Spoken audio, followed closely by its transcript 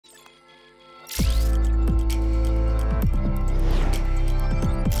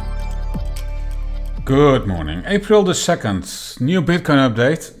Good morning. April the 2nd, new Bitcoin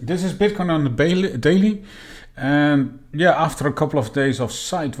update. This is Bitcoin on the daily. And yeah, after a couple of days of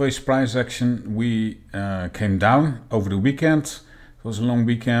sideways price action, we came down over the weekend. It was a long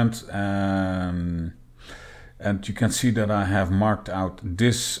weekend. And you can see that I have marked out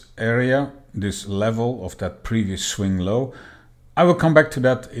this area, this level of that previous swing low. I will come back to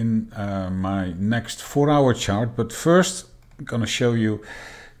that in my next 4-hour chart. But first, I'm going to show you,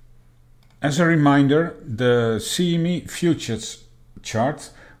 as a reminder, the CME futures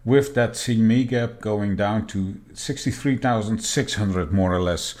chart with that CME gap going down to 63,600 more or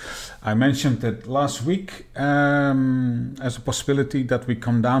less. I mentioned it last week as a possibility that we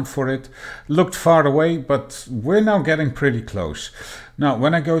come down for it. Looked far away, but we're now getting pretty close. Now,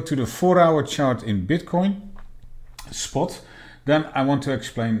 when I go to the 4-hour chart in Bitcoin spot, then I want to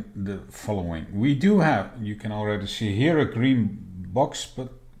explain the following. We do have, you can already see here, a green box,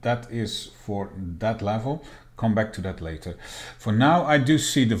 but that is for that level. Come back to that later. For now, I do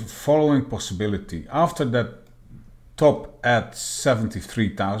see the following possibility. After that top at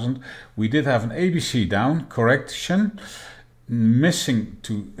 73,000, we did have an ABC down correction, missing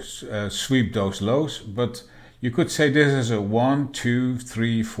to sweep those lows, but you could say this is a 1, 2,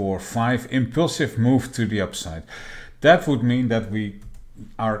 3, 4, 5 impulsive move to the upside. That would mean that we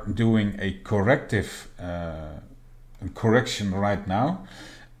are doing a corrective correction right now.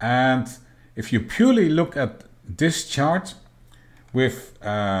 And if you purely look at this chart with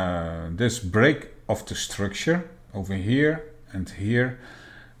this break of the structure over here and here,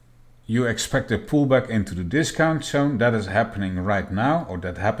 you expect a pullback into the discount zone. That is happening right now, or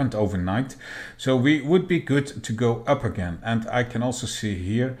that happened overnight. So we would be good to go up again. And I can also see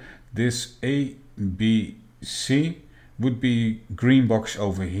here this ABC would be green box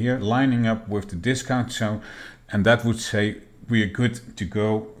over here lining up with the discount zone, and that would say we are good to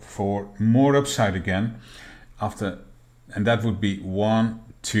go for more upside again after, and that would be 1,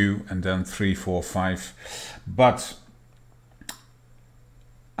 2, and then 3, 4, 5. But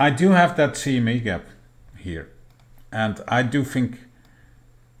I do have that CME gap here, and I do think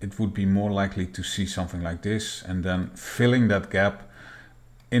it would be more likely to see something like this and then filling that gap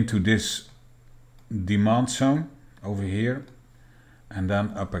into this demand zone over here and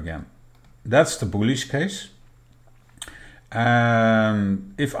then up again. That's the bullish case.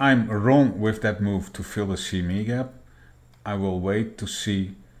 And if I'm wrong with that move to fill the CME gap, I will wait to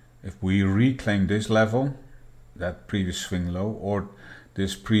see if we reclaim this level, that previous swing low, or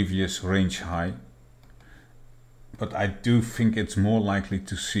this previous range high. But I do think it's more likely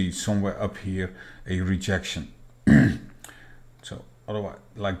to see somewhere up here a rejection. So otherwise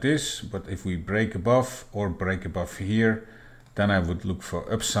like this, but if we break above or break above here, then I would look for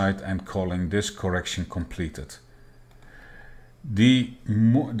upside and calling this correction completed.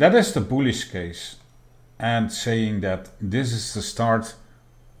 That is the bullish case, and saying that this is the start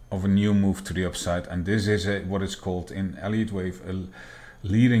of a new move to the upside, and this is what is called in Elliott wave a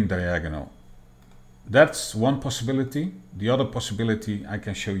leading diagonal. That's one possibility. The other possibility I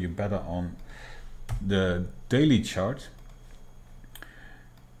can show you better on the daily chart.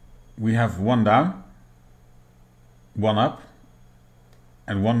 We have one down, one up,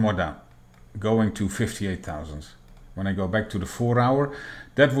 and one more down, going to 58,000. When I go back to the 4-hour,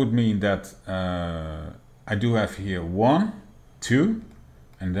 that would mean that I do have here 1, 2,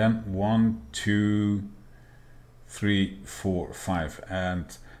 and then 1, 2, 3, 4, 5,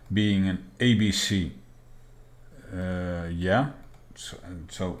 and being an ABC, yeah,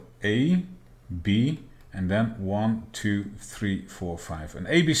 so A, B, and then 1, 2, 3, 4, 5, an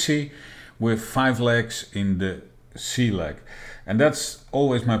ABC with 5 legs in the C leg. And that's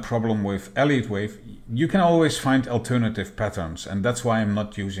always my problem with Elliott wave. You can always find alternative patterns, and that's why I'm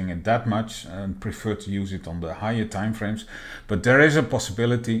not using it that much and prefer to use it on the higher time frames. But there is a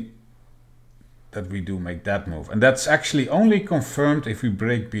possibility that we do make that move, and that's actually only confirmed if we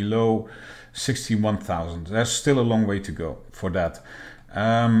break below 61,000. There's still a long way to go for that.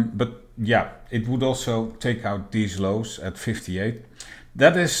 But yeah, it would also take out these lows at 58.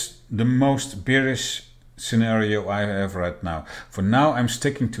 That is the most bearish scenario I have right now. For now, I'm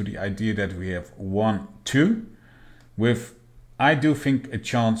sticking to the idea that we have 1, 2 with, I do think, a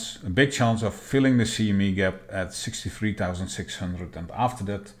big chance of filling the CME gap at 63,600, and after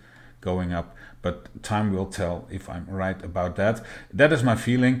that going up. But time will tell if I'm right about that. That is my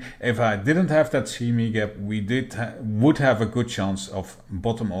feeling. If I didn't have that CME gap, we would have a good chance of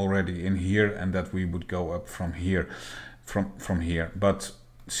bottom already in here, and that we would go up from here, from here. But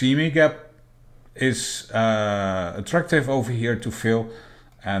CME gap is attractive over here to fill,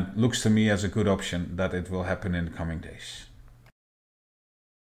 and looks to me as a good option that it will happen in the coming days.